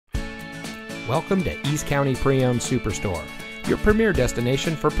Welcome to East County Preowned Superstore, your premier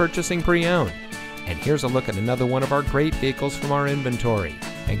destination for purchasing pre-owned. And here's a look at another one of our great vehicles from our inventory,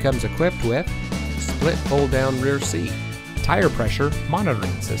 and comes equipped with split fold-down rear seat, tire pressure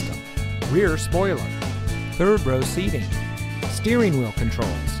monitoring system, rear spoiler, third row seating, steering wheel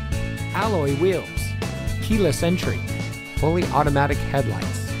controls, alloy wheels, keyless entry, fully automatic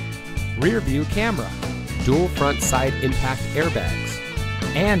headlights, rear view camera, dual front side impact airbags,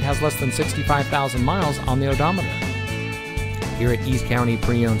 and has less than 65,000 miles on the odometer. Here at East County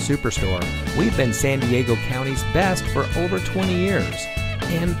Pre-Owned Superstore, we've been San Diego County's best for over 20 years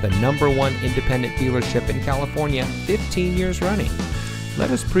and the #1 independent dealership in California 15 years running.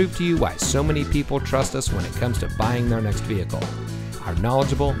 Let us prove to you why so many people trust us when it comes to buying their next vehicle. Our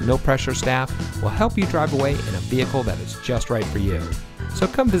knowledgeable, no-pressure staff will help you drive away in a vehicle that is just right for you. So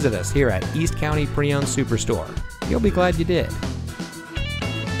come visit us here at East County Pre-Owned Superstore. You'll be glad you did.